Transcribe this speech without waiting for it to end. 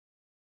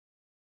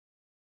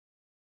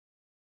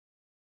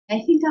I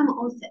think I'm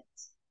all set.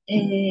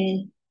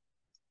 Thank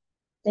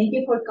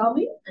you for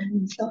coming.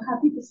 I'm so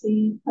happy to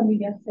see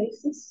familiar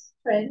faces,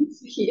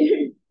 friends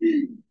here.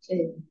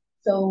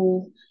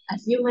 So,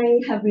 as you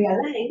may have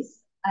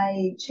realized,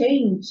 I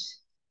changed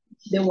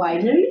the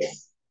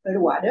wineries for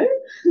water.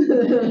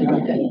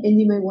 And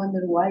you may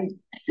wonder why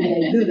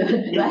did I do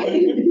that,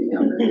 right?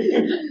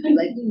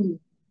 Like,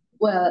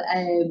 well,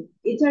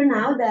 it turned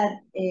out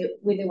that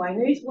with the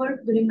wineries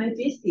work during my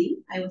PhD,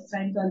 I was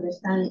trying to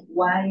understand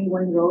why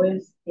wine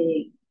growers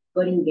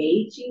got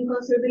engaged in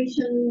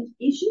conservation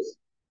issues.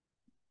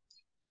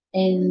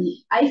 And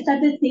I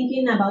started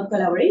thinking about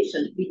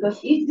collaboration,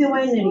 because if the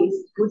wineries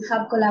would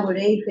have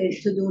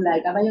collaborated to do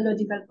like a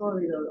biological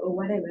corridor or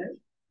whatever,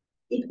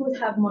 it would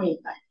have more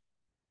impact.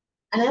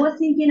 And I was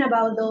thinking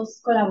about those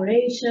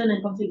collaboration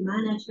and conflict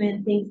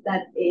management things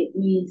that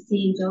we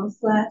see in John's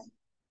class.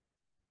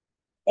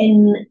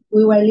 And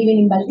we were living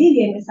in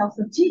Valdivia, in the south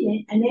of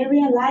Chile, and I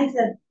realized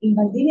that in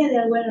Valdivia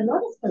there were a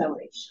lot of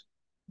collaboration,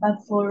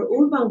 but for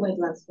urban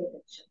wetlands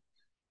protection.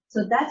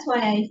 So that's why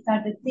I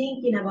started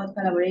thinking about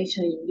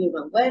collaboration in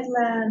urban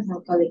wetlands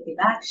and collective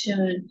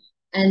action,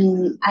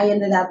 and I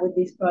ended up with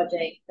this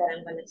project that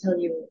I'm going to tell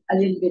you a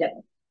little bit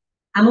about,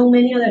 among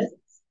many other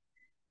things.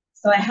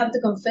 So I have to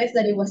confess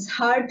that it was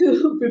hard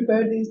to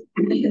prepare this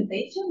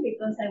presentation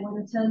because I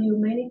want to tell you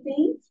many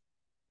things,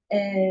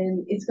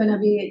 and it's going to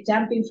be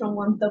jumping from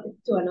one topic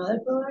to another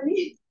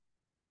probably,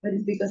 but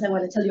it's because I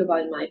want to tell you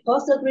about my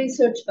postdoc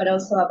research, but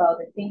also about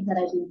the things that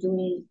I've been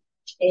doing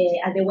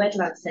at the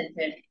Wetland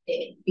Center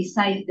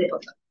besides the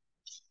postdoc.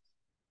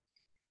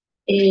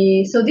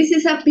 So this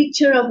is a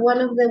picture of one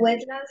of the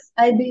wetlands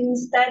I've been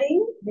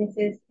studying. This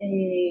is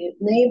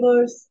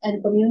neighbors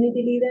and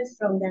community leaders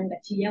from the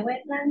Angachilla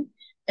wetland.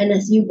 And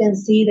as you can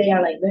see, they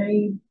are like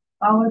very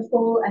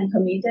powerful and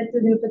committed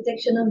to the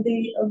protection of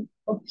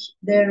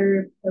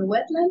their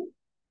wetland.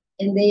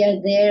 And they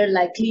are there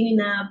like cleaning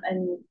up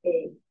and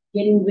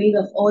getting rid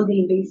of all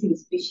the invasive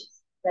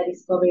species that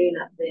is covering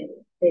up the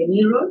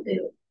mirror,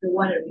 the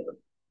water mirror.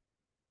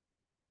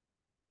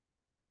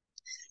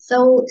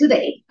 So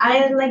today,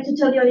 I'd like to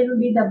tell you a little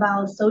bit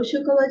about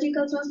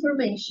socio-ecological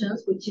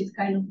transformations, which is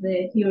kind of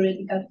the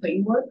theoretical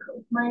framework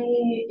of my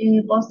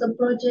postdoc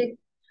project,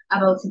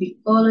 about civic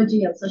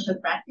ecology and social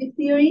practice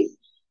theory,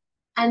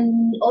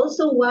 and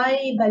also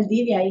why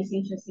Valdivia is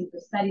interesting to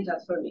study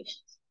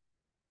transformations.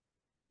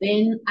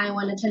 Then I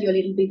want to tell you a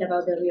little bit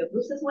about the Rio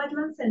Cruces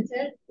Wetland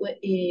Center,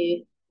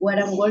 where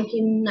I'm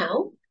working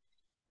now.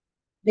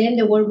 Then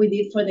the work we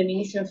did for the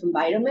Ministry of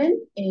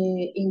Environment,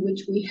 in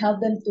which we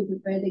helped them to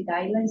prepare the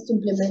guidelines to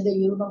implement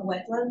the urban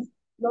wetlands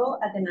law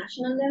at the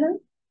national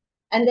level.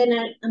 And then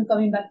I'm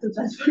coming back to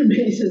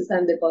transformations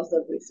and the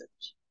postdoc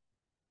research.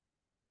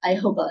 I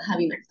hope I'll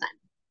have enough time.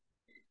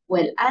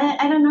 Well,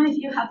 I don't know if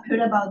you have heard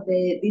about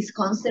this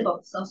concept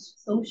of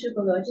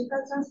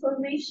socio-ecological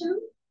transformation,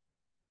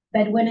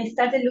 but when I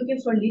started looking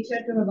for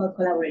literature about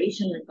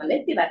collaboration and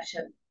collective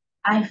action,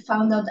 I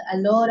found out a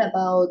lot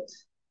about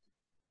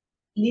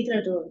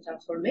literature on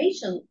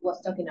transformation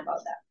was talking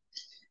about that.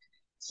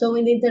 So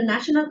in the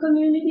international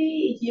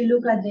community, if you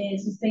look at the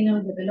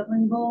Sustainable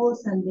Development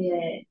Goals and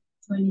the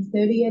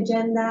 2030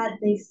 agenda,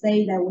 they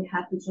say that we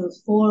have to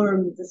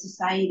transform the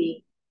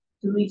society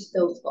to reach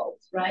those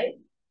goals, right?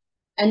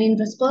 And in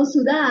response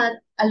to that,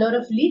 a lot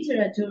of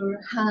literature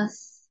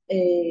has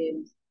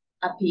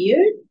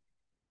appeared,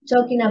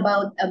 talking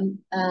about a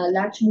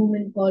large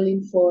movement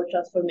calling for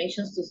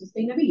transformations to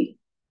sustainability.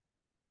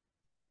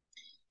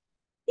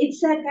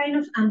 It's a kind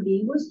of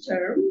ambiguous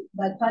term,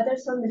 but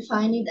Patterson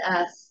defined it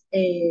as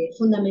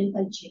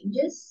fundamental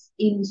changes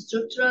in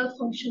structural,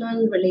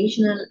 functional,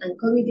 relational, and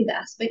cognitive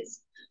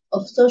aspects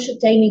of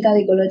socio-technical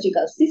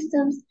ecological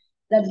systems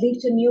that lead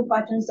to new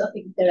patterns of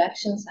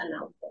interactions and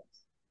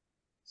outputs.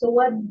 So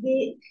what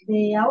the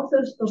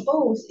authors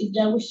propose is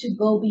that we should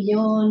go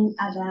beyond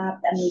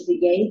adapt and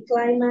mitigate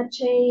climate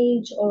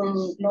change or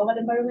global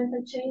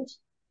environmental change,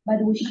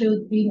 but we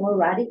should be more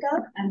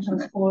radical and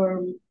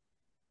transform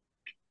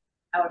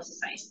our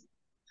society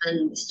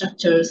and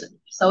structures.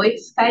 So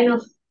it's kind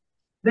of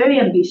very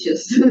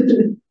ambitious,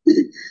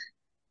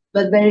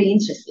 but very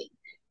interesting.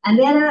 And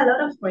there are a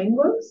lot of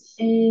frameworks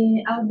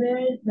out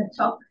there that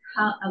talk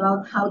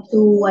about how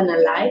to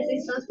analyze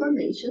these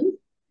transformations.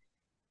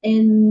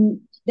 And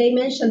they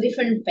mention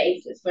different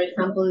phases. For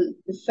example,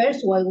 the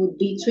first one would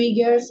be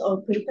triggers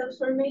or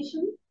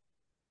pre-transformation,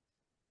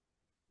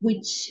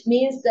 which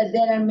means that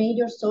there are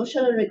major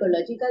social or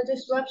ecological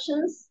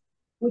disruptions,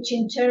 which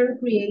in turn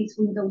creates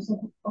windows of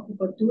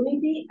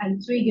opportunity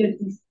and trigger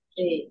this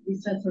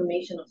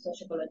transformation of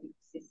socio-ecological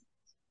systems.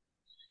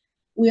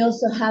 We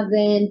also have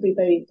then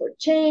preparing for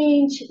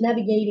change,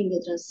 navigating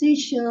the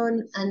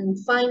transition, and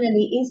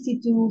finally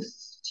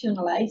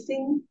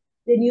institutionalizing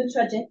the new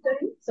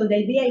trajectory. So the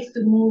idea is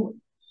to move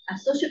a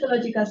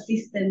socio-ecological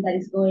system that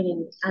is going in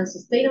an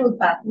unsustainable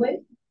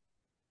pathway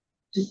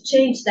to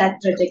change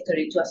that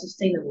trajectory to a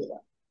sustainable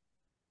one.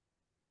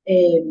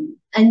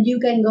 And you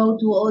can go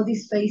to all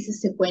these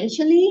phases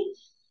sequentially,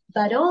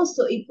 but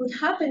also it could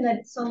happen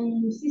that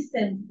some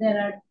systems that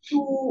are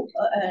too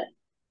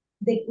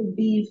they could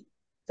be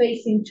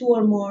facing 2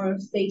 or more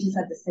stages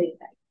at the same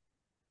time.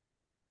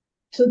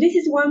 So this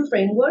is one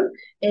framework,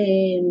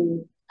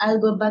 and I'll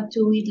go back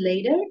to it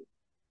later.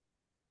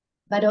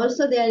 But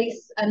also there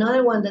is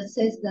another one that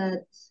says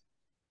that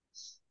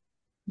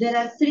there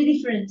are 3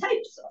 different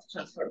types of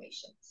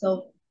transformation.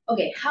 So,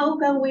 okay, how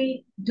can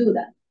we do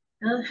that?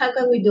 How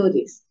can we do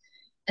this?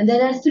 And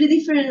there are 3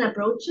 different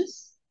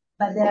approaches,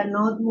 but they are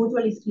not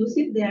mutually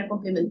exclusive, they are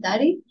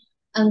complementary.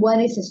 And one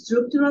is a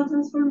structural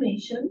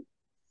transformation,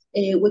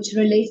 which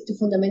relates to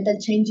fundamental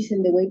changes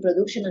in the way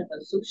production and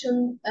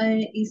consumption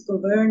is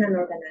governed and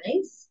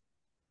organized.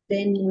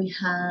 Then we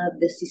have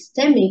the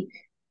systemic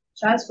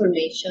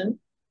transformation,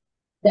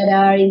 that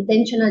are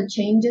intentional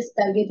changes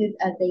targeted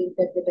at the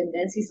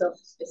interdependencies of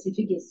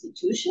specific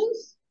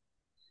institutions.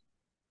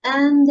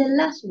 And the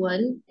last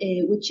one,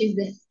 which is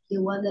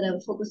the one that I'm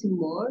focusing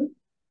more,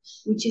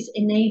 which is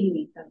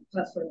enabling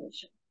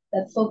transformation,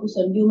 that focus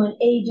on human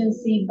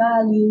agency,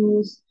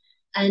 values,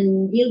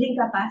 and building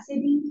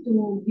capacity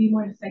to be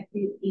more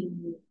effective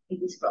in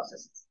these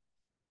processes.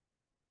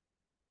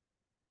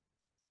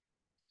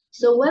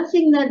 So one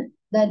thing that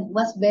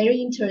was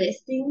very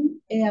interesting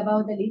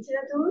about the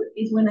literature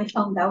is when I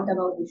found out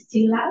about the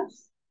STEAM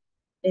labs,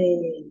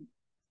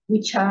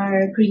 which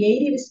are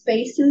creative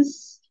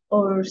spaces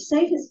or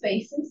safe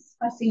spaces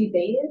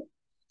facilitated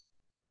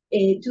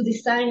to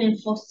design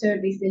and foster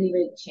this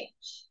deliberate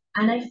change.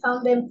 And I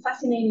found them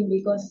fascinating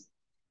because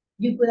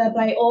you could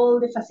apply all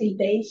the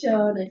facilitation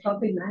and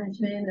conflict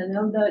management and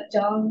all the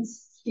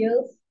John's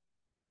skills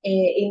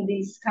in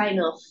this kind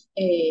of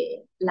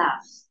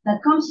labs. That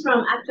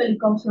actually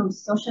comes from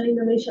social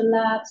innovation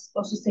labs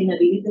or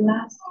sustainability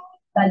labs,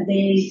 but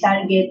they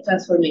target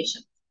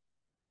transformation.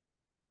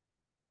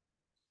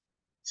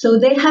 So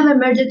they have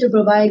emerged to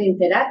provide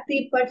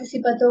interactive,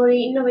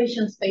 participatory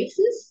innovation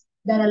spaces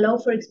that allow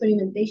for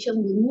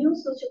experimentation with new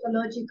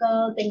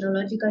socio-ecological,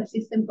 technological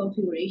system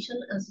configuration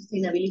and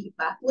sustainability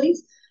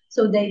pathways.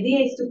 So the idea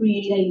is to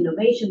create an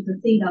innovation, to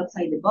think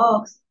outside the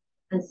box,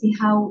 and see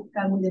how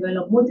can we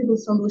develop multiple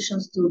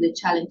solutions to the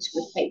challenge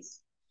we face.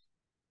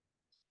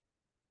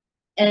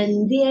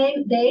 And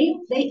they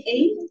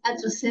aim at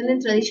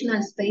transcending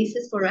traditional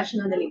spaces for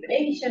rational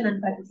deliberation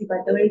and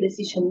participatory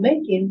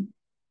decision-making.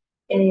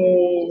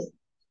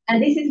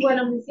 And this is one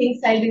of the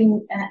things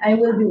I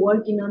will be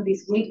working on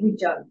this week with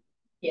John.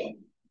 Yeah.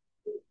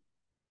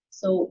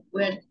 So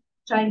we're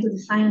trying to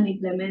design and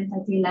implement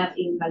a T-Lab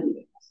in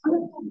Value.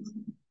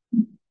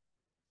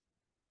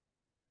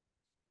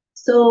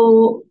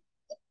 So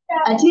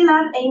a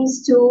T-Lab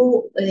aims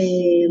to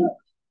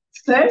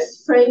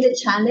first frame the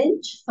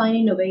challenge, find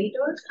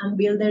innovators, and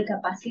build their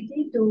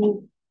capacity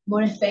to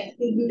more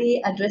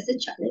effectively address the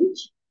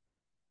challenge.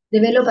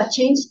 Develop a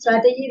change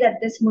strategy that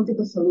tests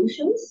multiple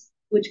solutions,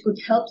 which could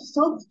help to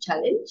solve the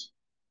challenge.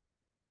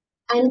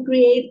 And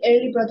create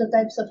early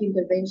prototypes of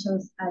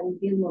interventions and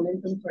build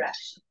momentum for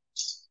action.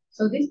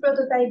 So these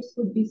prototypes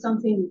could be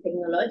something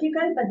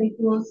technological, but they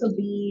could also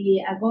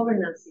be a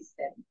governance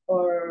system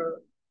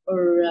or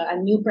a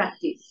new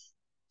practice.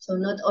 So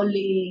not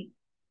only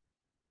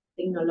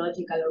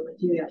technological or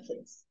material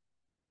things.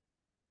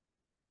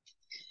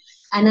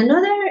 And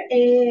another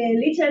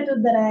literature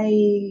that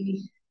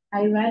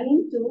I ran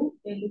into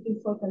looking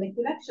for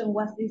collective action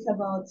was this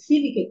about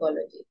civic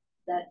ecology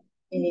that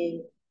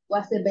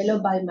was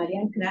developed by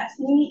Marianne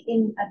Krasny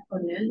at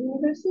Cornell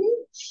University.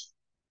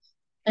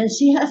 And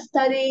she has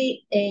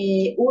studied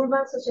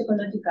urban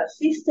socio-ecological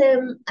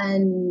system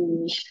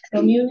and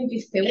community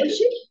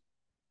stewardship.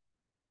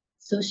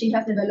 So she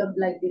has developed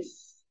like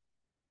this,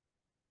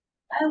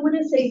 I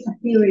wouldn't say it's a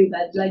theory,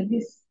 but like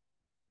this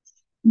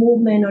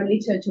movement or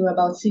literature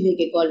about civic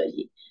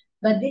ecology.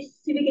 But this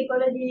civic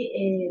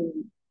ecology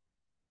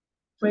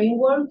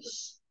framework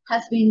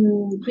has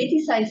been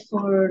criticized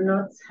for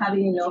not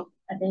having enough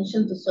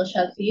attention to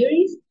social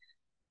theories.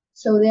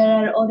 So there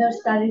are other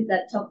studies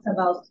that talk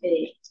about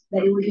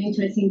that it would be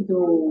interesting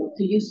to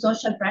use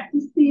social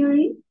practice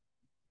theory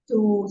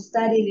to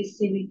study the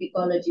civic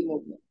ecology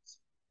movement.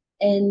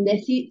 And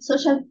the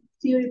social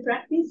theory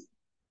practice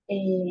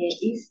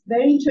is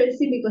very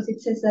interesting because it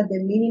says that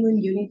the minimum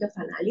unit of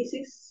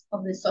analysis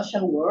of the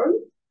social world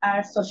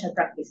are social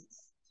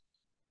practices.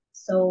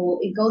 So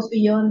it goes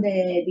beyond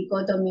the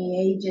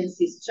dichotomy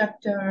agency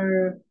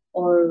structure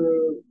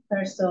or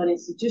person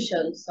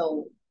institution.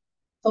 So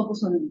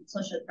focus on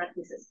social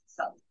practices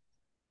itself.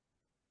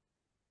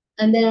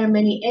 And there are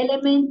many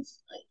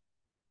elements.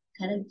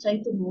 Can I try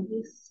to move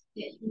this?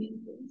 Yeah,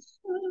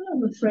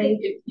 I'm afraid.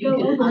 If you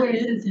can where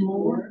it says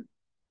more.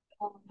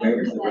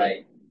 Where's the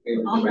right?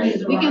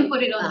 We can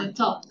put it on the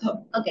top.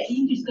 Okay.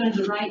 You just go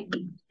to the right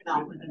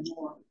now with the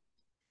more.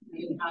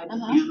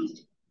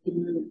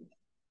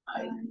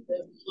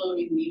 The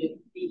floating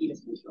media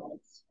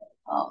controls.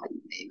 Oh,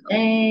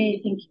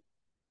 hey, thank you.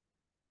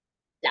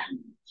 Yeah.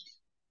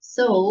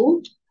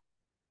 So,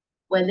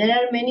 well, there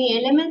are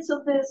many elements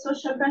of the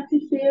social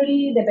practice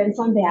theory, depends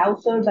on the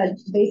author, but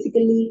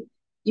basically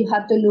you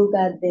have to look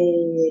at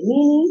the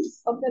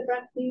meanings of the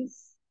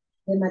practice,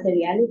 the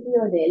materiality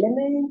or the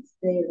elements,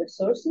 the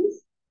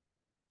resources,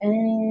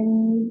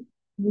 And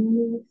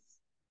this,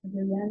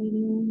 the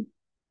reality,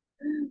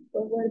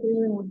 what were they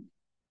doing?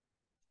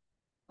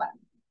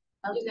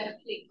 You gotta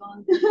click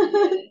on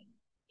the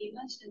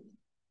image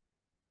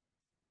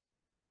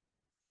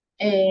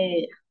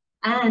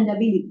And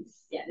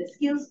abilities, yeah, the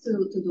skills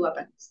to do a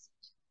practice.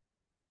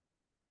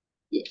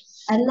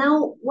 Yes. And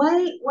now,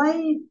 why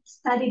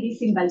study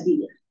this in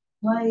Valdivia?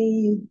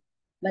 Why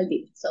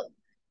Valdivia? So,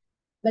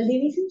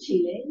 Valdivia is in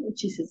Chile,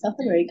 which is in South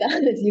America,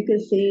 as you can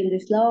see in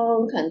this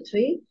long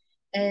country,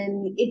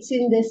 and it's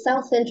in the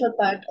south central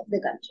part of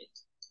the country.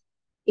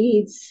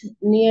 It's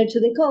near to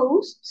the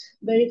coast,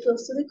 very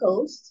close to the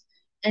coast,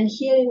 and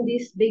here in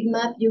this big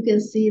map, you can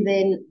see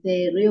then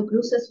the Rio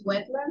Cruces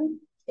wetland,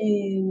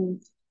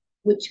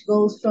 which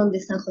goes from the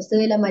San Jose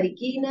de la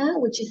Mariquina,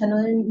 which is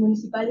another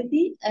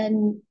municipality,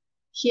 and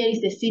here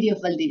is the city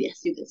of Valdivia,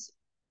 as you can see.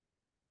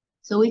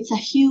 So it's a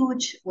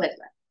huge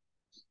wetland.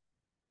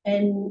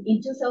 And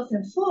in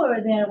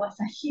 2004, there was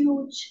a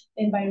huge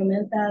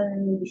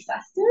environmental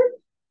disaster,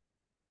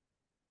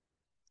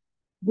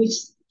 which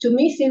to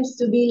me seems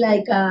to be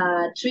like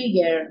a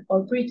trigger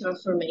or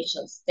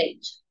pre-transformation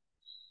stage.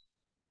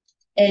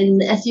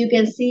 And as you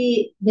can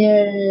see,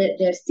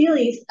 there still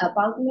is a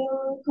pulp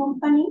mill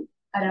company,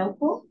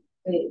 Arauco,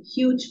 a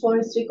huge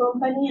forestry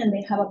company, and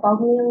they have a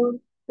pulp mill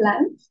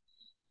plant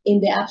in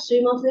the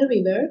upstream of the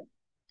river,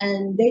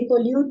 and they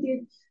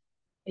polluted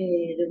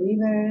the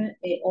river,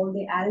 all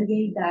the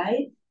algae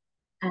died,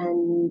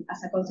 and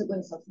as a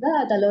consequence of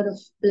that, a lot of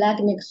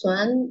black-necked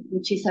swan,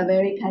 which is a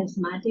very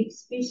charismatic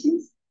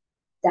species,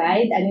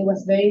 died, and it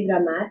was very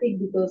dramatic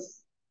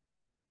because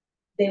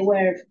they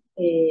were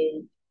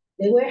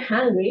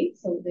hungry,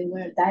 so they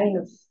were dying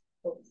of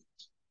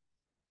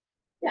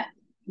yeah,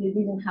 they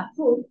didn't have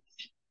food,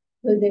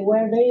 so they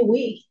were very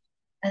weak.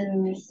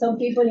 And some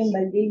people in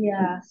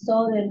Valdivia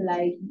saw them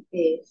like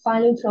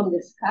falling from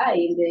the sky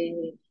in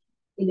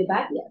the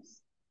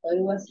backyards. So it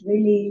was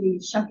really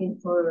shocking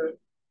for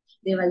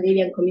the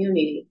Valdivian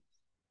community.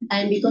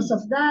 And because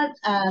of that,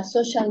 a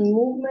social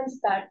movement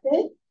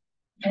started,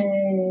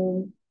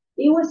 and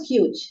it was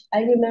huge.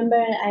 I remember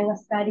I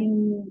was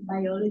studying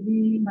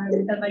biology,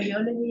 environmental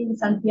biology in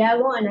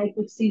Santiago, and I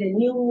could see the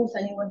news,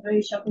 and it was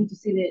very shocking to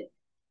see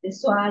the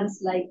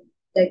swans like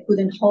they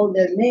couldn't hold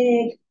their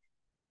neck.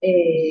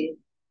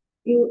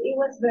 It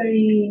was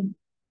very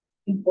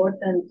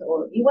important,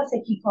 or it was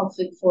a key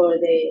conflict for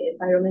the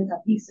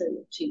environmental history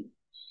of Chile.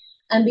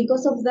 And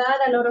because of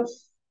that, a lot of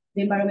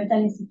the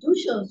environmental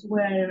institutions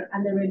were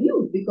under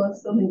review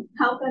because, I mean,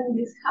 how can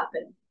this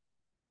happen?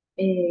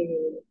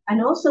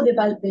 And also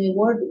the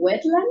word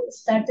wetland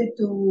started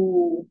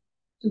to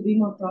be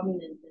more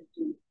prominent and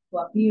to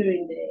appear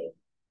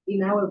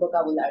in our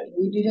vocabulary.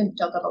 We didn't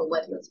talk about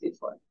wetlands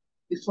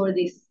before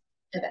this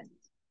event.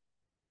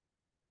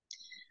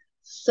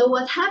 So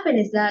what happened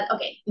is that,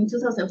 okay, in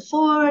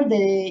 2004,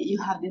 you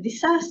have the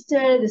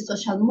disaster, the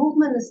social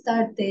movement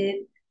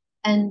started,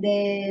 and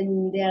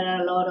then there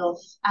are a lot of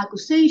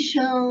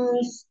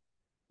accusations,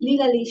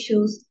 legal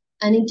issues,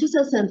 and in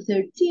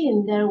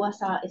 2013, there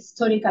was a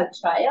historical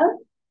trial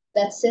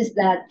that says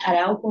that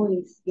Arauco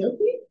is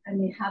guilty, and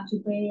they have to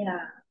pay an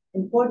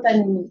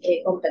important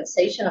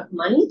compensation of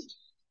money.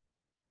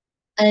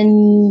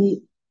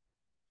 And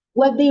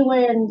what they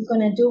were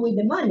gonna do with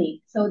the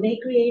money, so they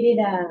created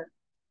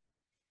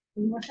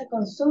it was a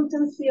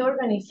consultancy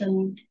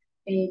organism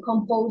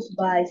composed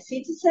by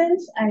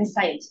citizens and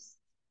scientists,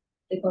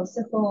 the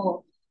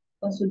Consejo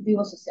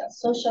Consultivo Social,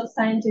 Social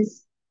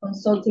Scientists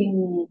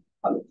Consulting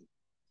Committee.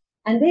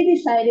 And they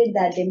decided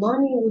that the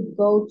money would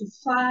go to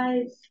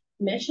 5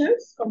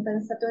 measures,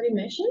 compensatory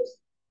measures,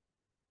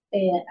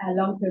 a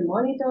long-term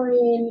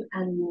monitoring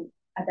and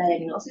a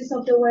diagnosis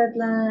of the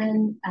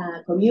wetland,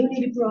 a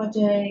community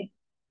project,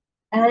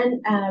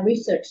 and a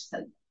research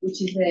center,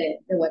 which is the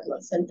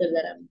wetland center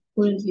that I'm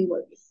currently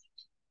working.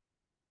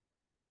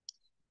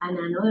 And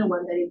another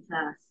one that is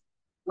a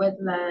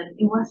wetland,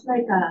 it was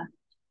like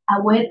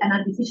an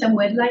artificial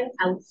wetland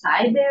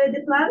outside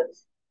the plant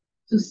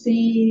to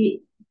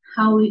see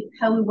how it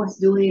was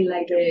doing,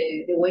 like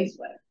the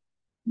wastewater.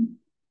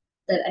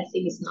 That I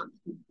think is not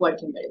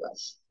working very well,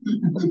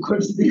 of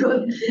course,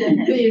 because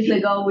 2 years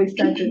ago we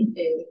started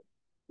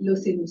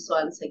losing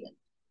swans again.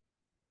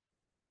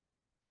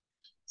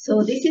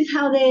 So this is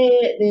how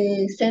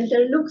the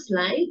center looks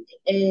like.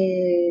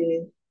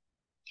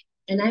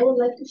 And I would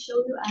like to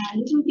show you a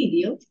little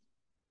video.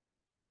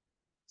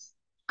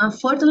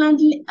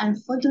 Unfortunately,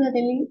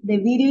 the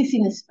video is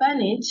in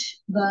Spanish,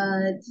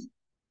 but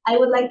I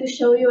would like to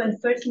show you in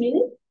first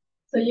minute,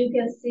 so you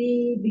can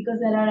see, because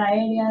there are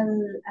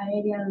aerial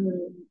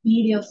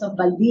videos of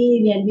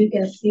Valdivia, and you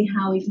can see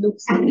how it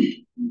looks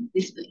in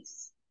this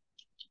place.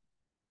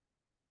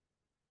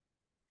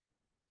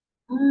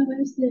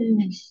 Where's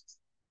the...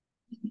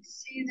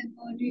 See the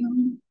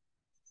podium.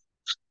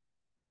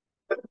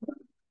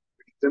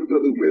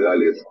 Centro de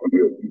Humedales.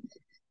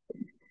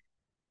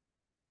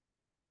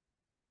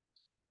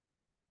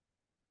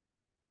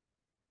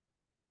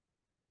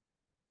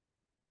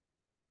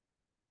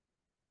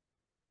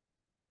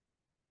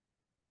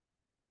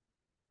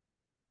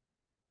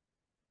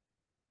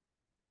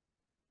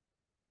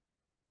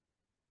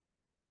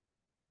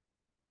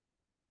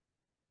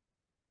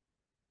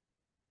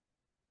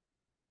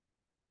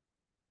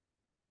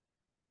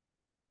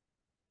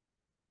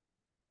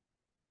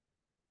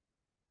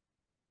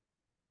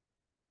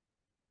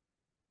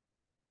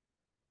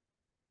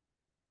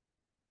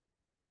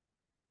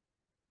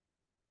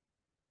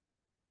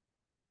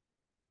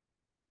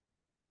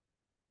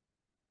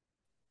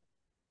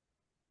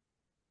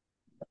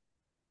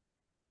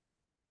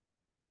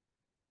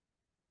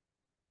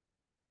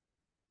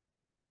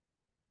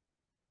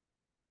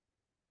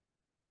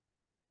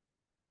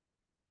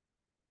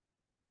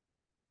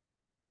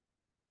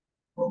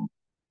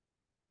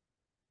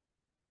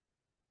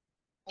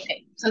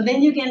 So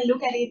then you can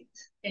look at it.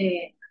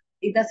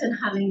 It doesn't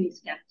have any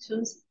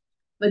captions,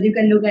 but you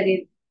can look at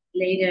it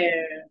later,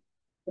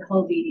 the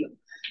whole video.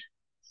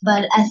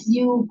 But as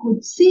you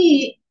could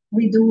see,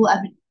 we do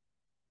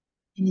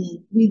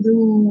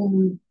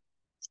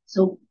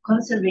so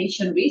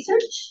conservation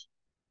research,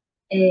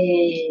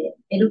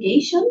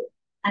 education,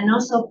 and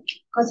also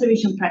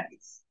conservation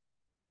practice.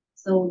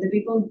 So the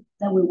people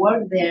that we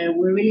work there,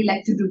 we really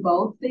like to do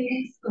both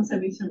things,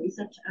 conservation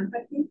research and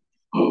practice.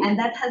 And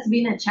that has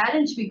been a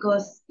challenge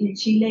because in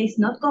Chile, it's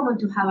not common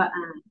to have a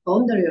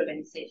boundary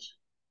organization.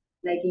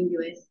 Like in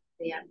US,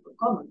 they are more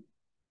common.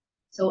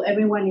 So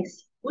everyone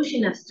is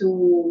pushing us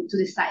to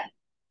decide,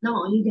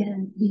 no, you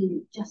can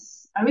be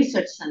just a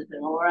research center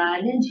or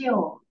an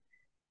NGO,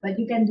 but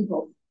you can do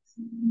both.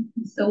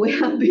 So we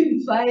have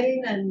been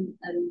fighting, and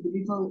the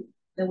people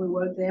that we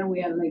work there,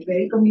 we are like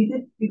very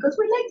committed because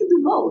we like to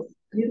do both,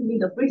 a little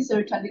bit of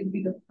research, a little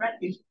bit of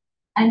practice,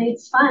 and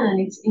it's fun and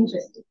it's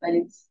interesting, but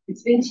it's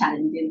been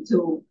challenging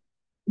to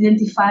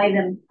identify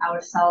them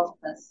ourselves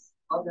as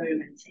other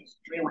organizations.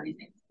 Everyone is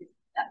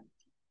that.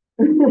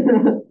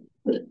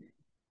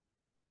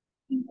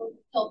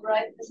 Top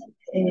right.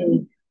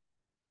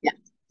 Yeah.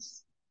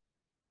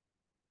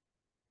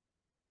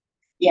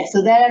 Yeah,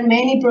 so there are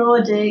many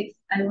projects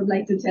I would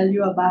like to tell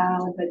you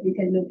about, but you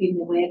can look in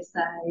the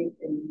website,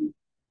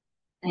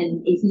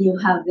 and if you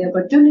have the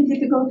opportunity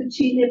to go to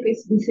Chile,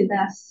 please visit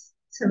us.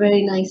 It's a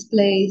very nice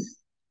place.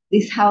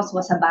 This house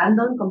was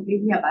abandoned,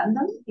 completely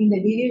abandoned. In the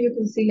video, you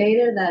can see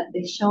later that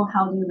they show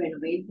how they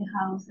renovate the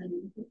house and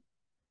everything.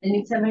 And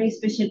it's a very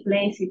special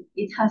place.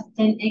 It has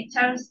 10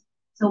 hectares.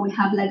 So we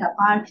have like a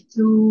park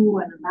too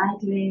and a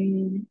bike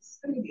lane. It's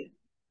really good.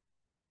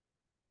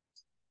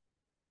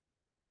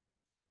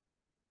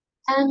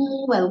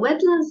 And well,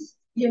 wetlands,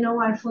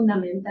 are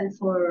fundamental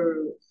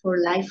for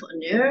life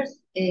on Earth.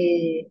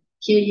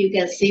 Here you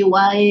can see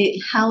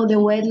how the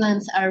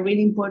wetlands are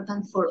really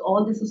important for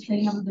all the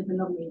sustainable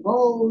development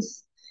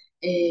goals.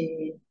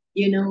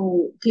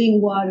 Clean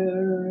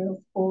water,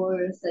 of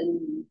course,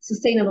 and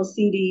sustainable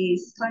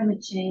cities,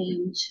 climate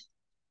change.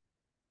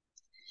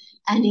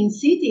 And in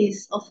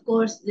cities, of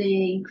course,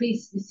 they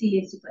increase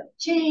resilience to climate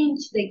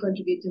change, they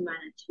contribute to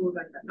manage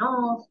urban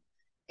runoff,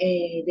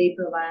 they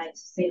provide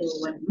sustainable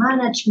water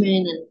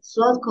management and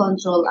flood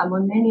control,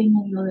 among many,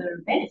 many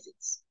other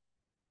benefits.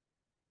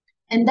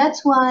 And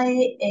that's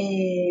why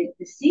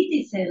the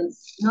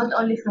citizens, not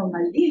only from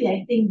Valdivia,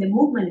 I think the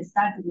movement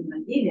started in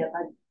Valdivia,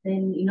 but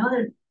then in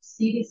other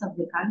cities of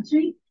the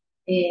country,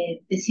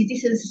 the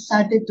citizens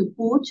started to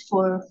push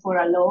for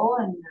a law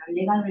and a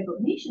legal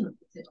recognition of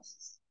the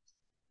ecosystems.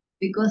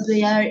 Because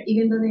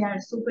even though they are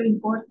super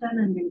important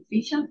and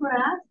beneficial for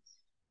us,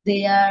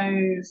 they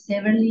are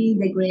severely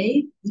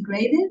degraded,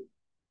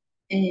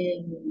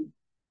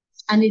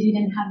 and they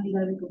didn't have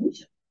legal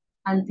recognition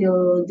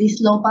until this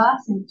law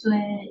passed in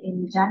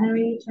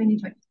January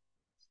 2020.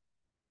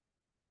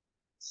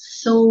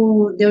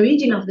 So the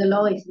origin of the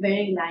law is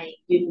very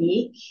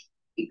unique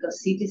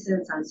because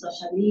citizens and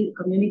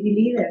community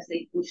leaders,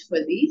 they push for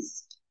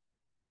this.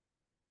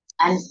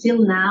 And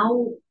still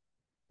now,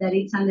 that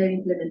it's under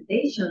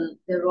implementation,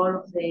 the role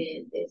of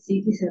the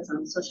citizens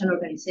and social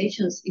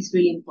organizations is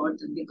really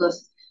important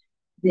because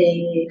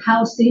the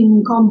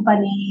housing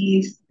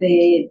companies,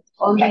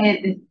 all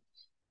the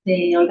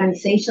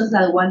organizations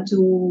that want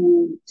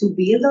to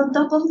build on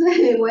top of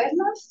the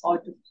wetlands or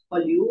to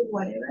pollute,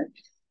 whatever,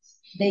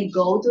 they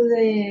go to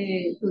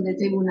the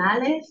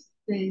tribunales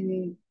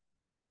to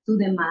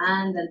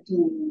demand and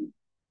to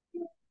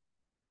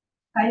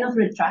kind of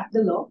retract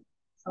the law.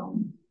 So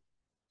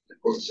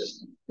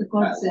the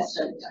court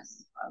system,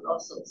 yes,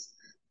 lawsuits.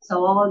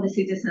 So all the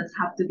citizens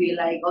have to be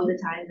all the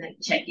time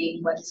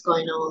checking what's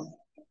going on.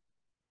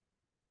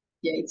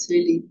 Yeah, it's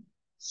really.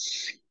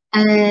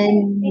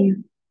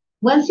 And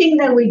one thing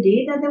that we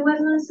did at the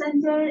Wetland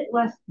Center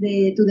was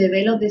to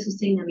develop the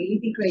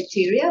sustainability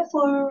criteria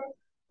for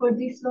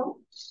this law.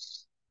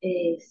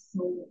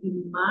 So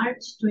in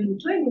March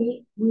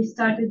 2020, we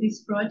started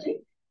this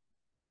project,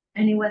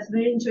 and it was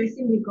very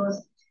interesting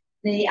because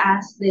the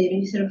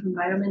Minister of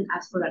Environment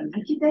asked for an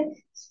architect,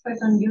 expert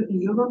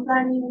in urban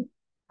planning,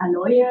 a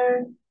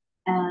lawyer,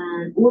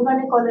 an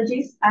urban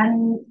ecologist,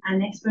 and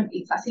an expert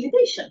in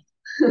facilitation.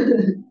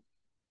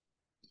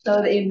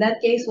 So in that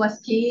case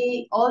was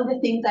key, all the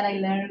things that I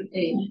learned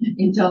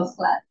in John's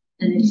class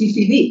and in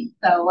TCD.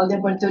 So all the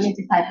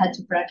opportunities I had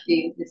to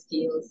practice the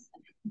skills.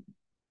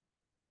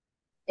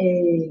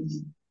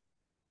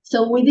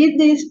 So we did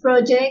this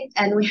project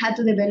and we had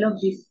to develop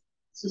this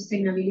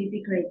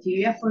sustainability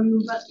criteria for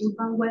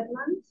urban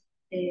wetlands,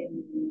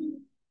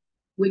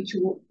 which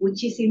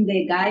is in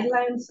the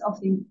guidelines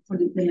for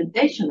the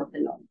implementation of the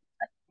law.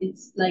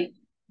 It's like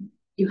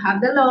you have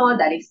the law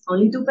that is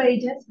only 2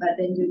 pages, but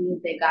then you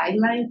need the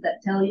guidelines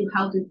that tell you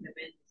how to implement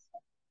it.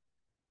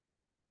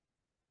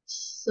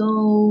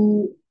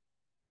 So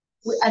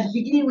at the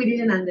beginning, we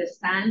didn't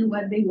understand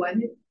what they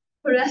wanted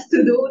for us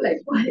to do.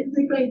 What is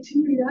the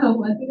criteria?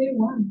 What do they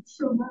want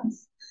from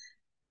us?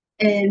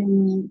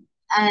 And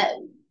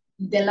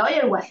the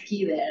lawyer was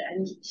key there,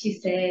 and she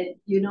said,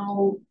 you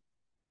know,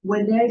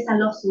 when there is a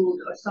lawsuit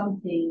or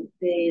something,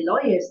 the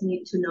lawyers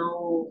need to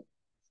know,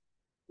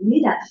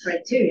 need a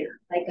criteria,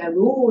 like a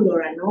rule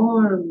or a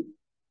norm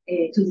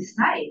to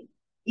decide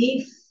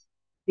if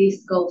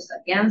this goes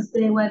against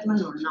the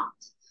wetland or not.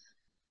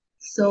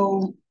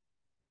 So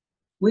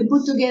we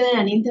put together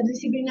an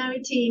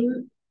interdisciplinary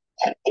team.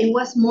 It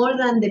was more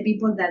than the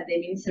people that the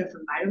Minister of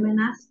Environment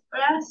asked for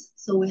us.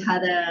 So we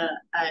had a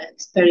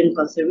expert in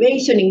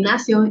conservation,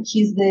 Ignacio.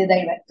 He's the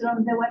director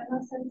of the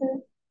Wetland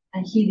Center,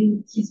 and he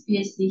did his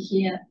PhD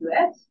here at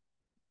UF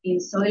in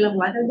Soil and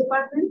Water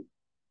Department.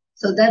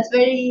 So that's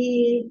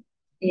very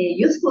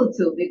useful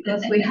too,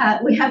 because we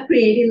have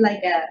created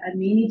like a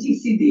mini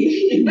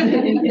TCD in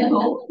the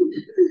home.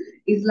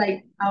 It's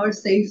like our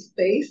safe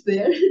space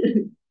there.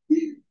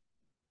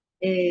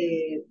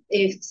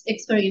 It's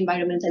expert in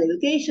environmental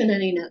education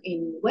and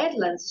in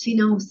wetlands. She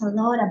knows a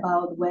lot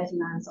about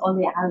wetlands, all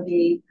the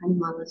algae,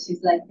 animals.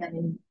 She's like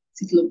an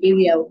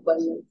encyclopedia of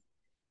wetlands.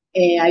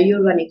 A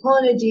urban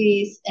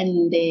ecologist,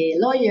 and the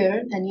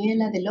lawyer,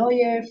 Daniela, the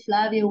lawyer,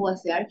 Flavio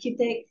was the architect.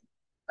 It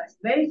was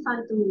very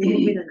fun to work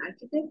with an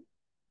architect.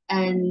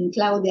 And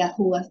Claudia,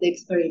 who was the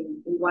expert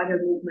in water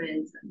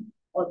movements and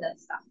all that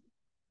stuff.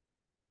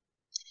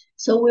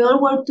 So we all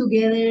work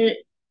together.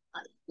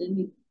 Let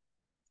me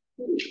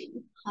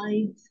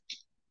hide.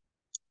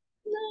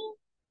 No.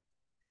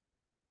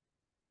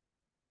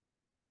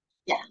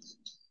 Yeah.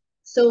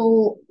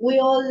 So we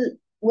all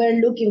were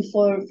looking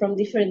from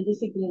different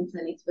disciplines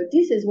and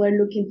expertises, we're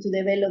looking to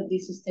develop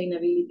these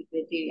sustainability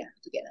criteria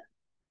together.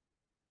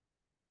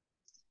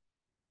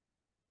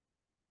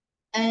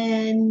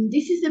 And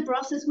this is the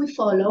process we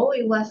follow.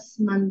 It was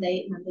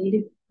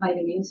mandated by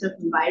the Minister of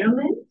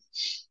Environment.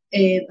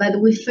 But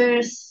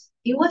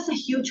it was a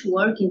huge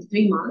work in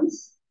 3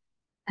 months.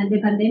 And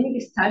the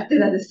pandemic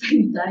started at the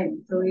same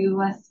time. So it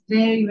was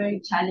very,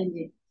 very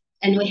challenging.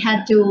 And we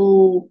had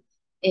to,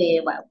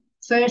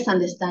 first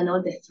understand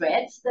all the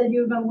threats that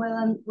urban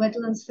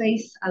wetlands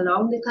face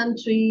along the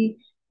country,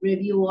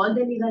 review all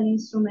the legal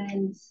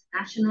instruments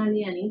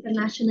nationally and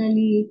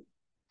internationally,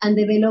 and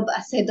develop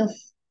a set of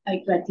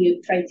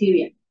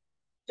criteria.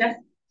 Just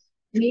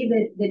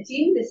the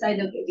team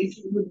decided, okay,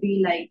 this would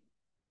be like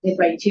the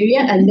criteria,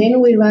 and then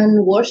we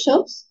ran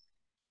workshops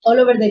all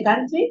over the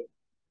country.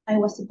 I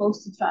was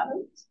supposed to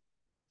travel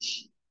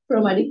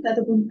from Arica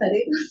to Punta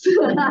Arenas.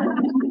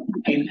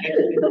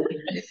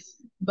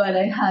 But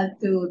I had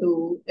to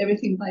do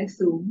everything by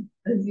Zoom,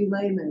 as you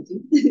might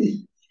imagine.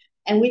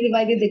 And we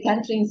divided the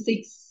country in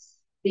 6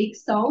 big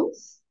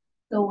zones.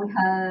 So we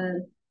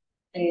had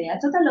a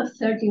total of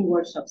 13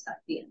 workshops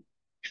at the end.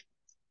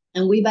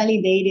 And we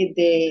validated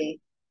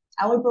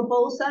our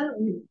proposal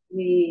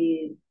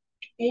with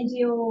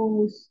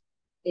NGOs,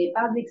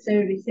 public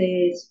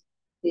services,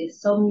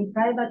 some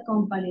private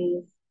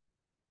companies.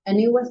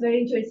 And it was very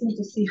interesting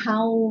to see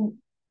how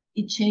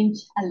it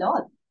changed a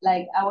lot.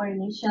 Like our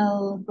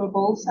initial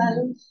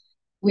proposal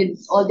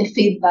with all the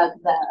feedback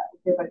that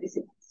the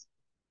participants.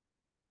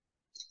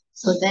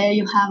 So there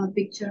you have a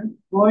picture,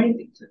 boring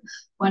picture,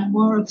 one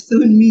more of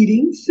Zoom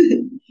meetings.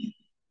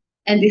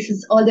 And this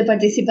is all the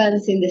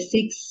participants in the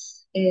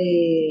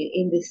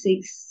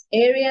six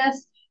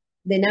areas.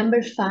 The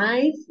number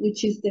 5,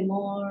 which is the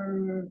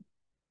more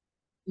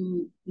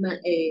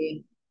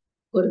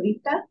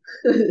gordita,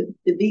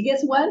 the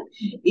biggest one,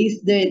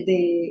 is where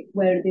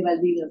the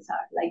Valdivians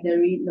are, like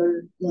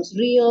Los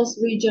Rios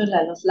region,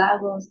 Los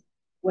Lagos,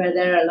 where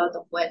there are a lot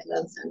of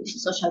wetlands and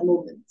social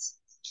movements.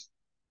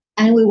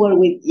 And we work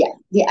with,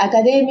 the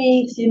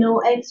academics,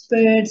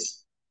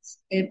 experts,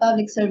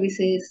 public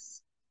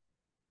services,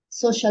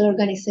 social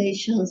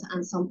organizations,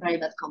 and some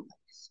private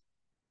companies.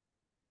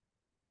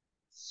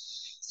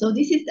 So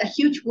this is a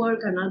huge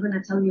work. I'm not going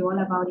to tell you all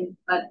about it,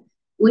 but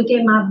we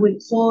came up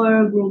with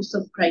 4 groups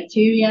of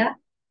criteria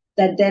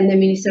that then the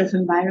Minister of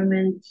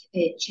Environment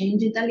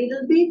changed it a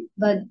little bit,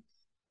 but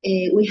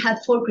we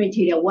had 4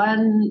 criteria.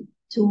 1,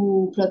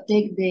 to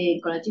protect the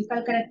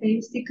ecological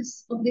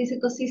characteristics of these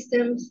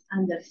ecosystems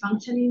and their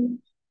functioning.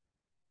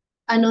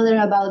 Another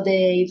about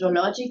the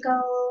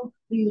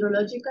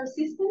hydrological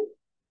system.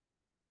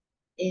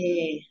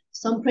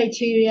 Some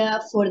criteria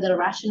for the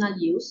rational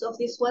use of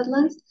these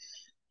wetlands.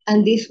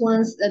 And these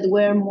ones that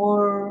were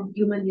more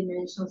human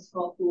dimensions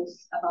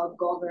focused about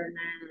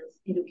governance,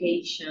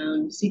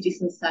 education,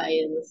 citizen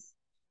science,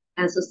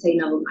 and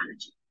sustainable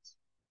management.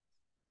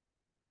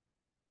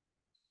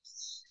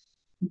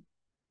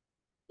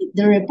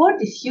 The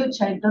report is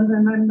huge. I don't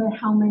remember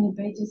how many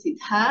pages it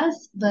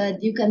has,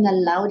 but you can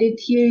download it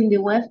here in the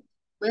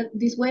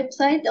this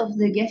website of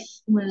the GEF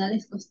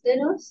Humedales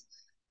Costeros.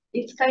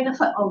 It's kind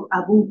of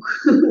a book,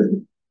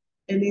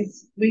 and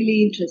it's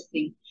really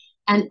interesting.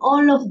 And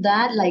all of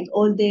that, like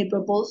all the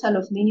proposal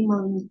of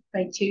minimum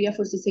criteria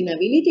for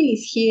sustainability,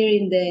 is here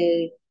in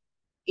the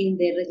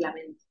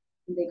reglement,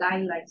 in the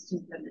guidelines to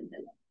implement the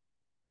law.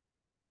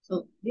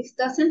 So this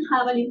doesn't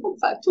have an impact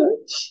factor,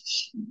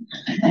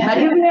 but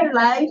in real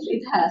life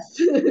it has.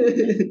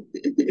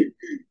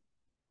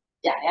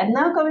 And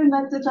now coming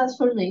back to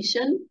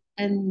transformation,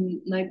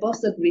 and my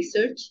postdoc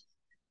research.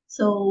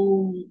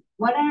 So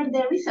what are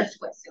the research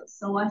questions?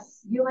 So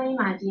as you may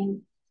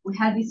imagine, we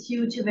had this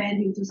huge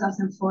event in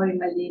 2004 in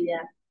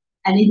Valdivia,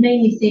 and it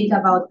made me think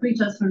about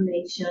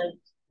pre-transformation.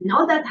 And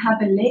all that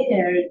happened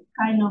later,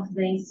 kind of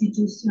the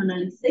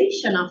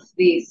institutionalization of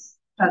this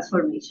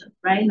transformation,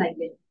 right? Like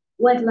the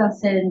wetland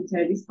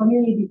center, this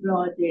community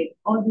project,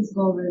 all this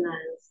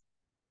governance.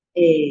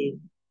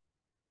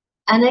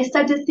 And I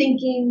started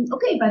thinking,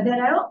 okay, but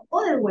there are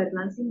other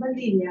wetlands in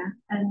Valdivia,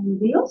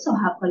 and they also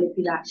have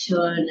collective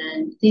action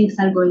and things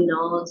are going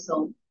on.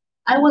 So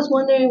I was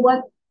wondering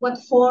what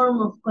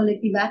form of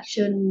collective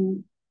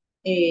action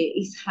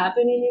is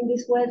happening in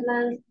these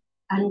wetlands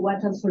and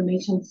what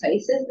transformation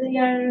phases they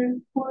are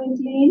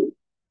currently in.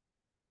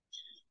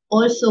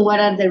 Also, what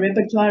are the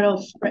repertoire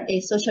of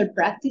social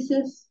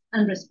practices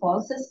and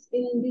responses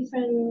in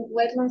different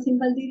wetlands in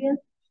Valdivia?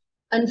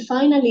 And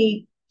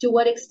finally, to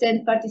what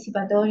extent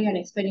participatory and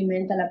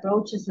experimental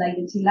approaches like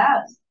the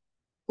T-Labs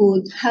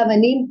could have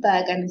an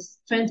impact and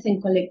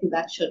strengthen collective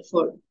action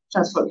for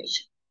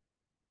transformation.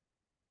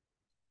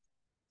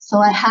 So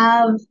I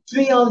have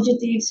 3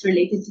 objectives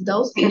related to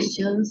those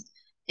questions,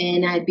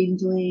 and I've been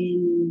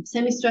doing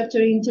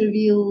semi-structured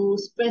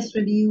interviews, press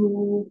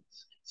review,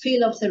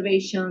 field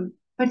observation,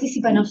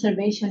 participant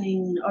observation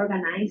in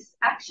organized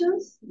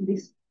actions.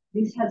 This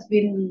has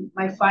been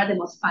by far the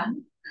most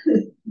fun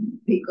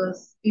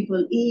because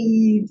people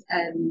eat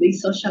and they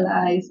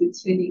socialize.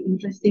 It's really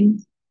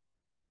interesting.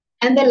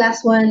 And the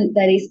last one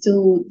that is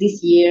to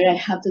this year, I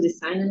have to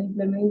design and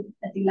implement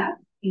a T-Lab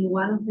in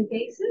one of the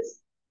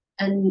cases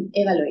and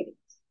evaluate it.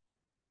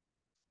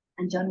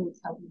 And John will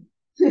help me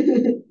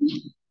to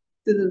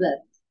do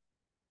that.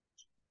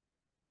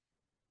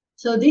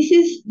 So this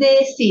is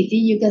the city.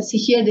 You can see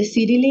here the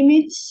city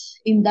limits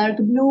in dark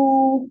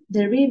blue,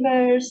 the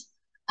rivers,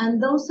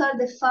 and those are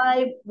the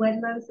 5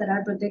 wetlands that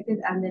are protected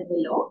under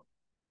the law.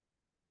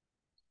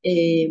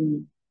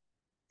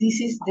 This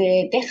is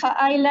the Teja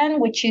Island,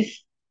 which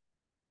is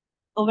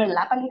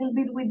overlap a little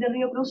bit with the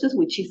Rio Cruces,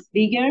 which is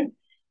bigger.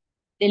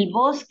 Del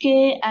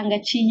Bosque,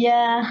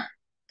 Angachilla,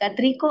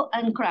 Catrico,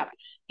 and Crab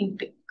in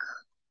pink.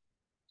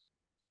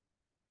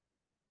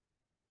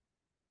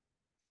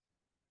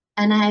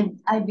 And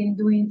I've been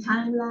doing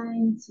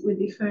timelines with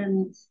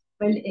different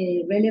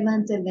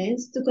relevant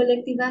events to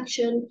collective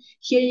action.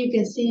 Here you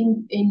can see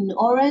in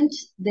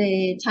orange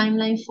the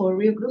timeline for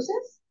Rio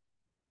Cruces.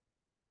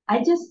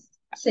 I just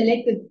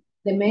selected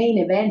the main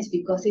events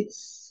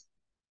because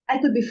I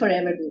could be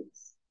forever doing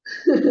this.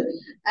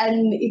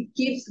 And it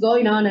keeps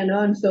going on and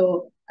on.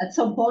 So at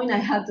some point I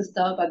have to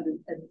stop and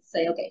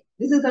say, okay,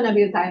 this is gonna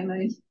be a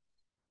timeline.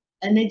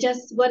 And I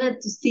just wanted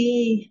to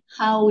see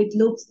how it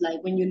looks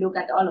like when you look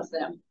at all of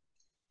them.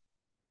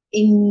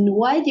 In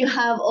white, you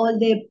have all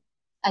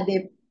at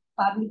the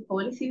public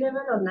policy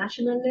level or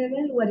national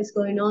level, what is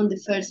going on, the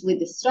first with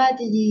the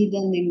strategy,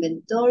 then the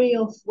inventory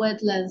of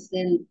wetlands,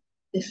 then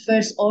the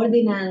first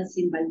ordinance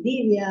in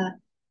Valdivia,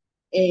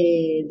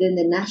 then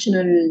the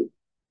national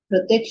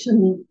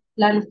protection,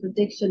 plan of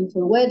protection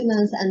for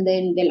wetlands, and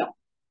then the law.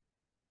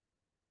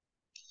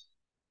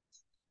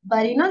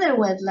 But in other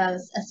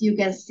wetlands, as you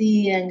can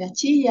see in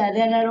Gachilla,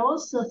 there are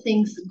also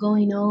things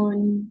going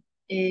on,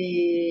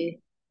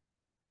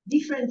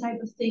 different type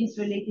of things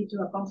related to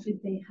a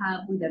conflict they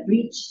have with a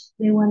bridge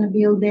they want to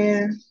build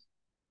there.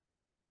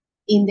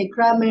 In the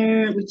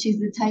Kramer, which is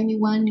the tiny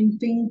one in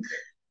pink,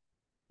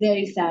 there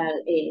is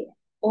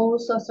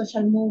also a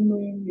social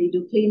movement. They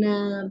do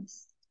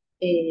cleanups.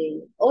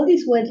 All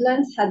these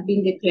wetlands have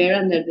been declared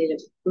under the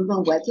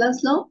urban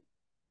wetlands law.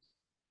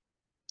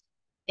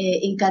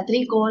 In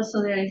Catrico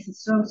also there is a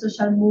strong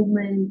social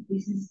movement.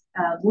 This is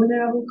a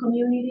vulnerable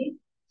community,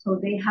 so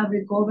they have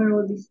recovered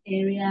all this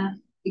area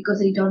because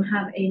they don't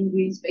have any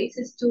green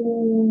spaces to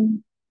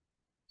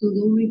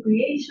do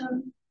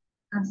recreation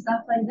and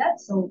stuff like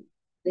that. So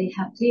they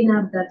have cleaned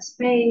up that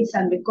space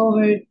and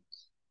recovered.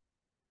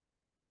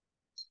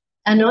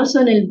 And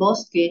also in El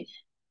Bosque,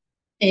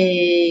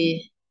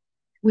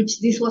 which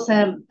this was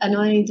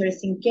another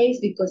interesting case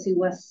because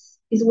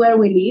it's where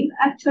we live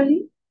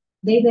actually.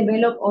 They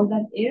developed all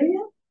that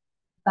area,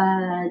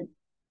 but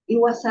it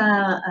was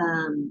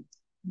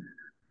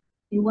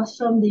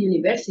from the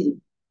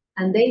university,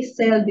 and they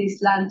sell this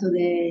land to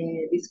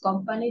this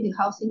company, the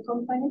housing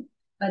company.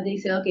 But they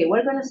say, okay,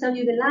 we're gonna sell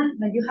you the land,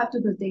 but you have to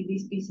protect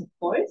this piece of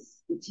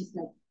forest, which is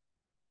like,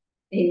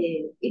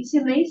 it's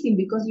amazing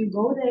because you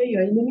go there,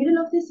 you're in the middle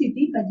of the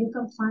city, but you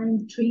can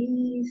find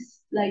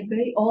trees, like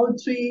very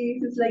old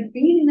trees. It's like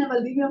being in a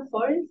Valdivian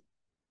forest,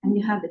 and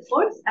you have the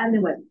forest and the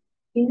wetland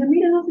in the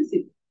middle of the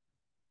city.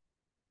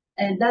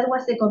 And that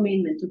was the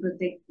commitment to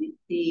protect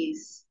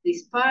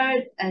this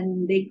part,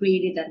 and they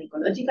created an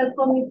ecological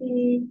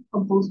committee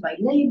composed by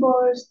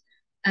neighbors,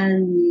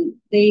 and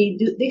they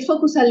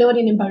focus a lot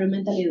in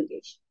environmental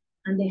education,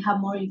 and they have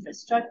more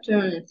infrastructure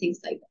and things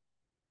like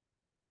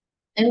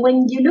that. And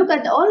when you look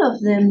at all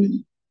of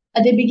them,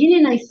 at the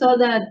beginning I thought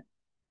that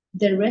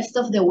the rest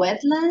of the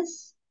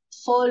wetlands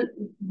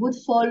would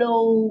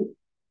follow,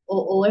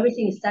 or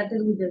everything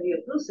started with the Rio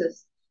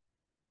Cruces.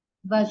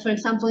 But for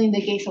example, in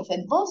the case of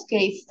El Bosque,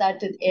 it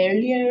started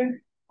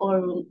earlier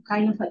or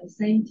kind of at the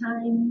same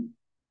time.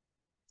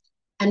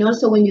 And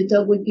also when you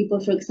talk with people,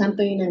 for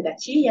example, in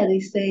Angachilla, they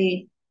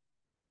say,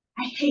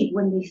 I hate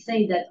when they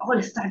say that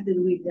all started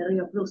with the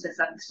Rio Cruces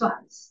and the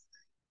swamps,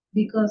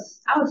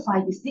 because our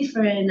fight is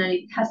different and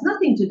it has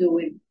nothing to do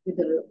with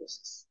the Rio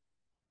Cruces.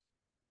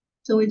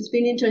 So it's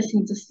been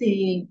interesting to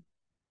see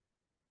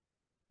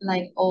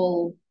like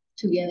all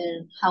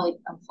together how it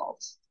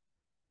unfolds.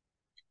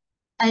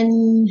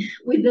 And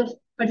with the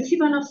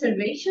participant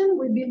observation,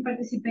 we've been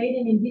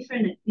participating in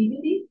different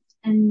activities,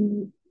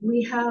 and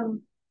we have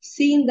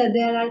seen that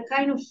there are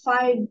kind of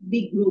 5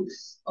 big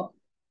groups of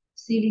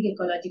civic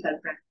ecological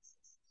practices.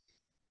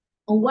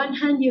 On one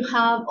hand, you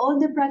have all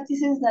the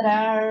practices that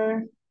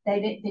are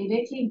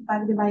directly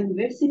impact the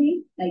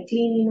biodiversity, like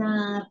cleaning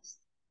up,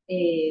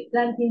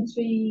 planting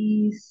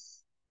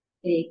trees,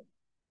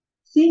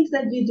 things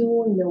that you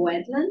do in the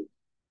wetland.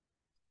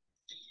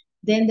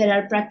 Then there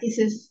are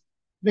practices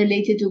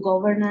related to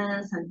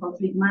governance and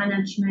conflict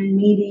management,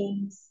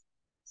 meetings,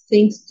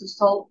 things to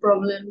solve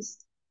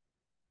problems.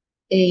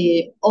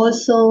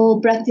 Also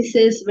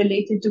practices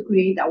related to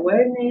create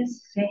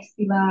awareness,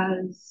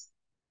 festivals,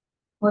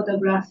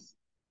 photograph,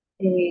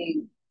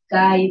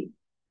 guide,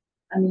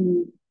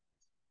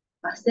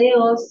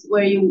 paseos,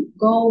 where you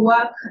go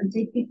walk and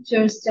take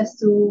pictures just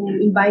to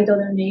invite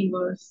other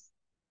neighbors,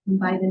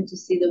 invite them to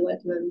see the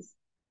wetlands,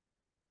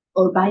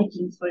 or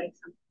biking, for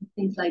example,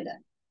 things like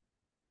that.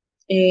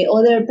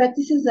 Other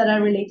practices that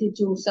are related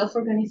to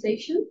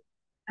self-organization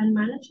and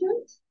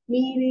management,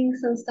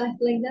 meetings and stuff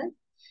like that,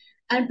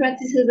 and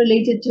practices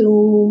related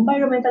to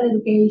environmental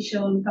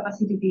education,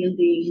 capacity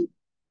building.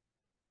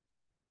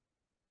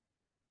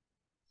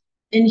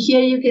 And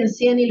here you can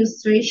see an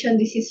illustration.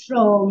 This is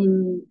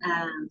from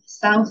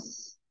south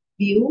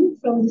view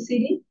from the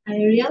city,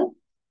 aerial.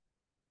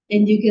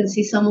 And you can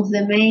see some of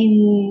the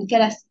main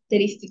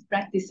characteristic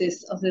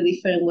practices of the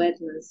different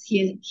wetlands.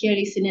 Here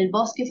is in El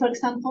Bosque, for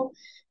example.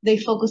 They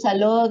focus a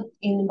lot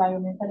in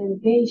environmental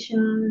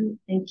education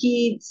and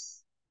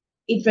kids.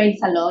 It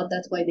rains a lot,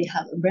 that's why they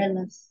have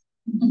umbrellas.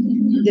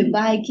 The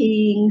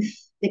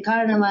bikings, the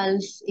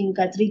carnivals in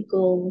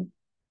Catrico,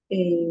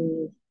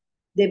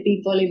 the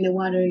people in the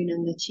water in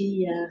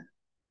Angachilla.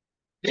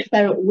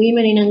 There are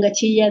women in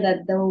Angachilla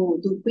that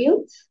do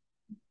quilt,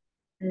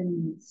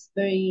 and it's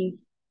very,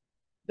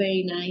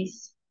 very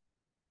nice.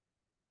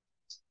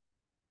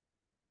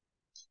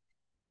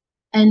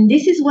 And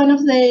this is one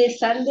of the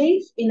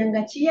Sundays in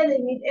Angachilla. They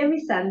meet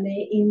every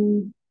Sunday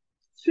in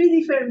 3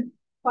 different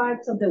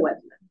parts of the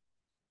wetland.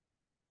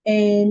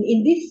 And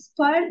in this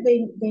part,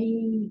 they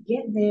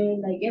get there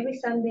like every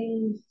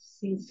Sunday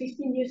since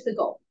 15 years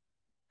ago.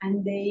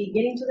 And they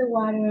get into the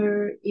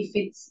water. If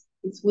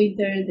it's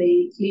winter,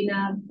 they clean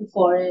up the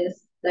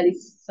forest that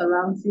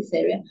surrounds this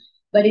area.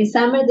 But in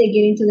summer, they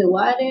get into the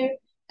water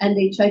and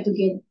they try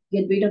to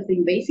get rid of the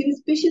invasive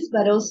species,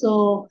 but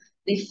also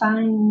they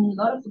find a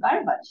lot of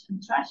garbage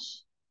and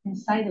trash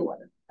inside the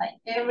water. Like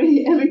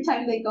every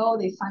time they go,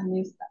 they find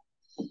new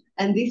stuff.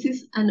 And this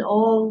is an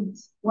old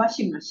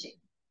washing machine.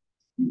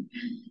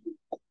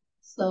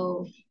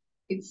 So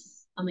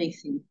it's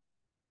amazing.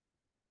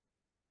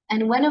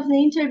 And one of the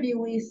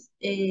interviewees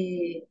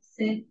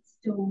said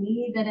to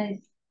me that I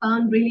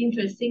found really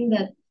interesting,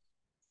 that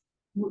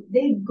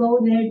they go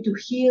there to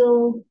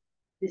heal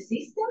the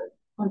system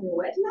or the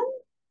wetland,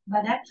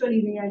 but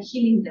actually they are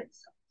healing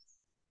themselves.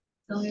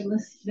 So it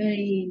was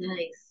very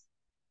nice.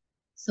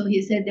 So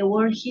he said the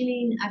word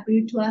healing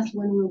appeared to us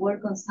when we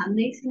work on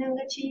Sundays in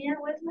Angachilla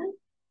wetland.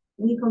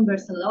 We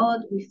converse a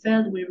lot, we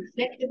felt, we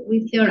reflected,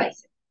 we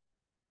theorized.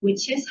 We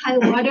chest high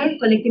water,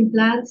 collecting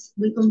plants,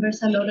 we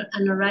converse a lot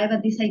and arrive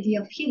at this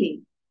idea of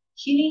healing.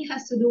 Healing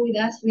has to do with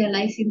us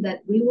realizing that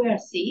we were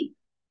sick,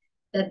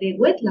 that the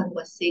wetland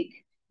was sick,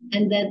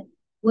 and that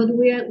what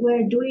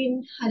we're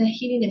doing had a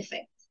healing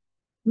effect.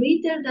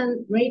 Greater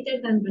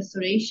than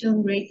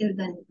restoration, greater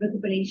than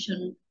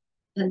recuperation,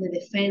 than the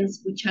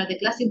defense, which are the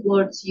classic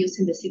words used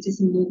in the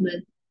citizen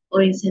movement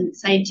or in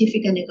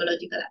scientific and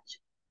ecological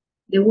action.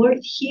 The word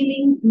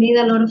healing made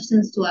a lot of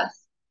sense to us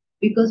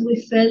because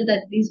we felt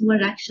that these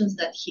were actions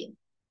that heal.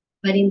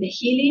 But in the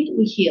healing,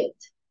 we healed.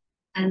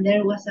 And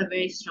there was a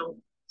very strong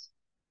quote.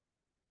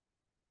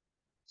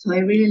 So I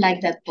really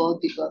like that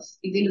quote because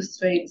it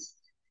illustrates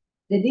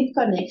the deep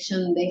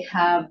connection they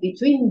have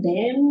between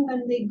them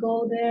when they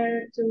go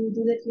there to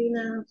do the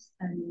cleanups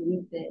and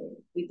with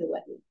the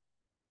wetland.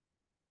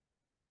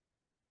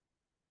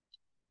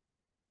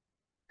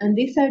 And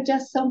these are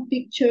just some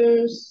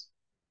pictures.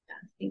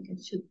 I think I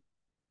should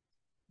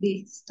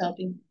be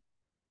stopping.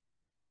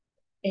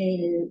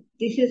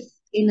 This is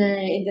in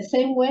the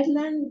same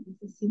wetland.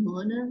 This is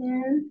Simona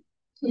there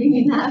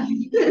cleaning up.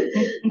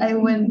 I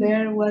went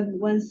there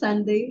one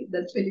Sunday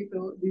that Felipe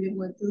didn't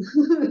want to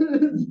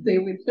stay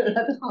with her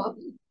at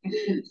home,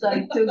 so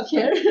I took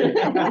her.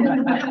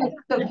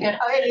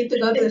 I need to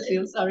go to the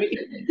field. Sorry.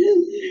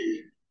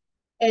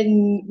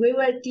 And we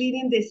were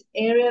cleaning this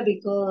area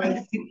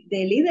because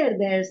the leader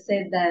there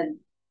said that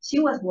she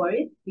was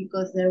worried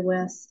because there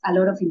was a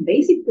lot of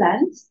invasive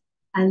plants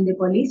and the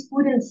police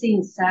couldn't see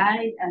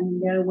inside,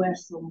 and there were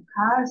some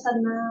cars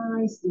at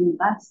night doing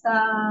bad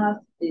stuff,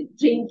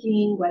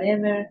 drinking,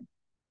 whatever.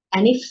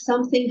 And if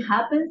something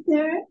happens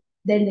there,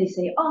 then they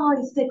say, oh,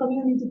 it's the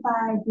community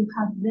park, you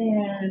have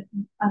there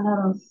a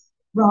lot of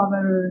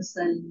robbers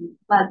and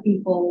bad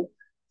people.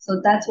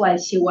 So that's why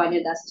she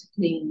wanted us to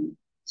clean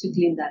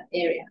that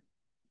area.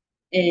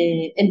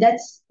 And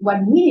that's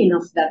what meaning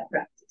of that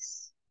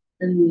practice.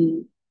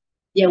 And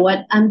yeah,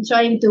 what I'm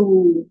trying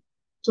to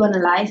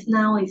analyze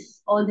now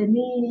is all the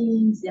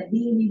meanings, the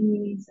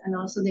abilities, and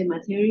also the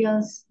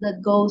materials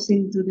that goes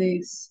into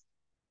these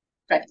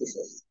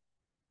practices.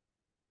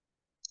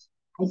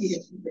 I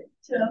didn't do that.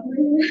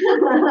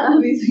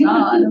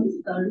 I'm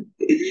sorry.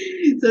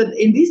 So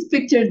in this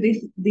picture,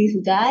 this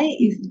guy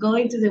is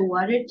going to the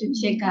water to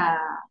check a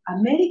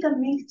American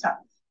mink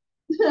trap.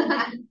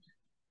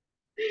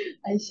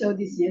 I showed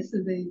this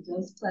yesterday in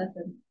Joe's class,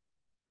 and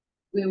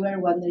we were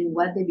wondering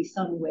what the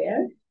bison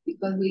were,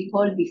 because we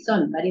call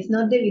bison, but it's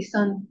not the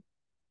bison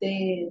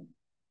that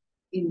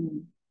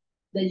in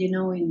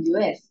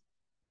US.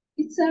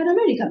 It's an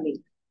American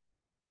mink.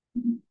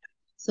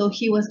 So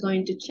he was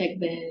going to check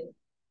the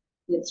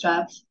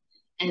traps,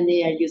 and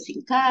they are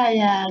using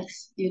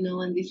kayaks,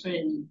 and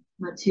different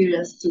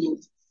materials to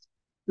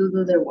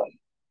do their work.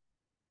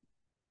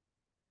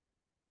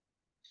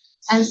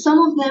 And some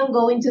of them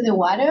go into the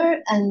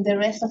water, and the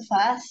rest of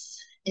us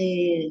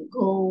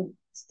go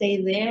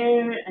stay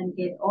there and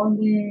get all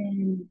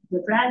the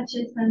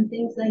branches and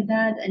things like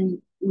that,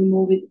 and we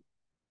move it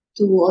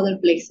to other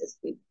places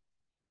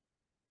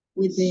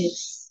with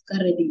this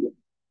carretillo.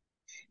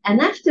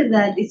 And after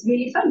that, it's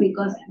really fun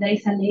because there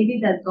is a lady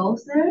that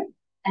goes there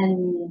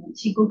and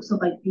she cooks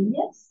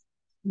sopaipillas,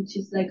 which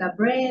is like a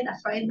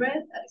fried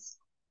bread. That's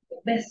the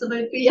best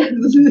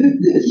sopaipillas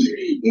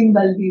in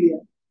Valdivia.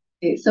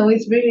 So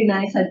it's really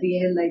nice at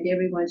the end, like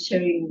everyone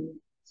sharing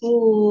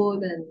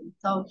food and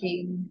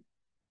talking.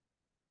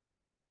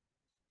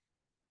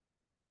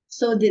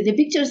 So the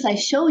pictures I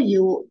show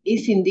you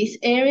is in this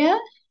area.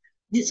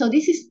 So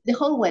this is the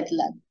whole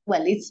wetland.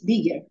 Well, it's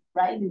bigger,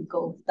 right? It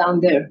goes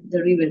down there,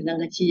 the river, the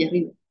Langachilla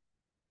River.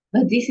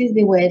 But this is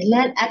the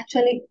wetland.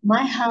 Actually,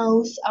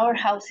 our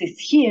house is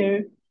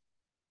here.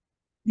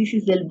 This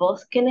is Del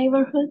Bosque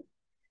neighborhood.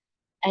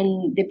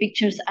 And the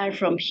pictures are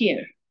from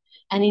here.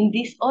 And in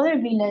this other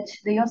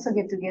village, they also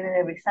get together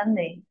every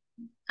Sunday.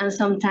 And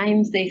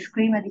sometimes they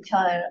scream at each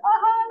other.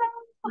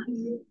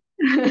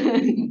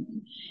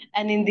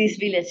 And in this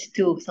village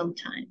too,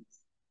 sometimes.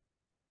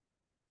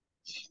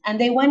 And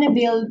they want to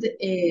build,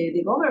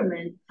 the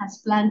government has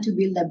planned to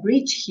build a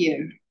bridge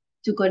here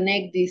to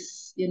connect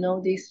this,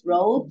 this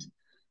road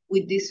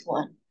with this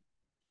one.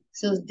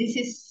 So this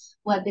is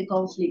what the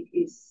conflict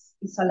is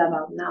all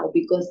about now,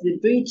 because the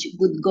bridge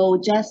would go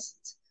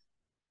just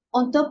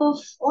on top of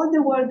all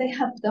the work they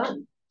have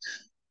done.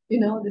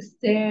 The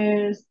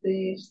stairs,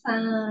 the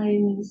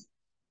signs,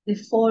 the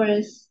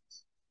forest.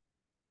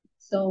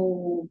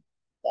 So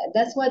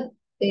that's what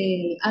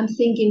I'm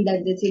thinking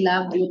that the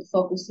TLab would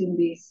focus in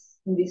this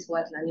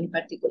wetland in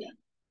particular.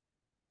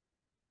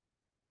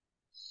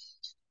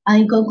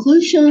 And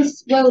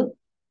conclusions, well,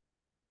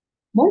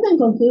 more than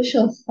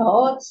conclusions,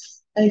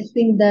 thoughts. I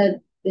think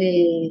that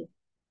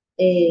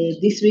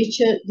this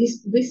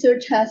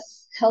research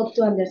has helped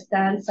to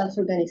understand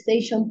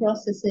self-organization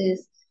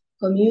processes,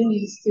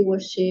 community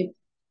stewardship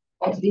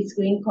of these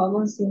green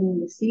commons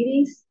in the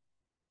cities,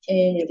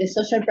 the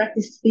social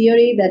practice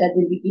theory that at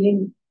the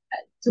beginning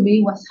to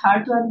me was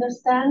hard to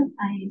understand.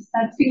 I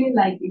start feeling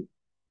like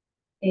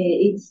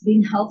it's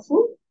been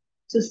helpful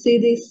to see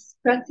these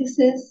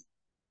practices,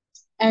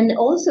 and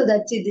also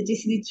that the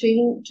TCD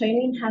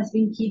training has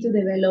been key to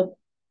develop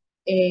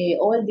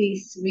all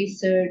this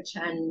research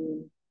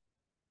and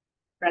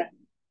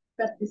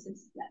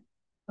practices, like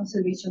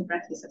conservation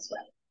practice as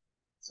well.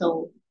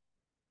 So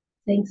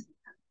thanks.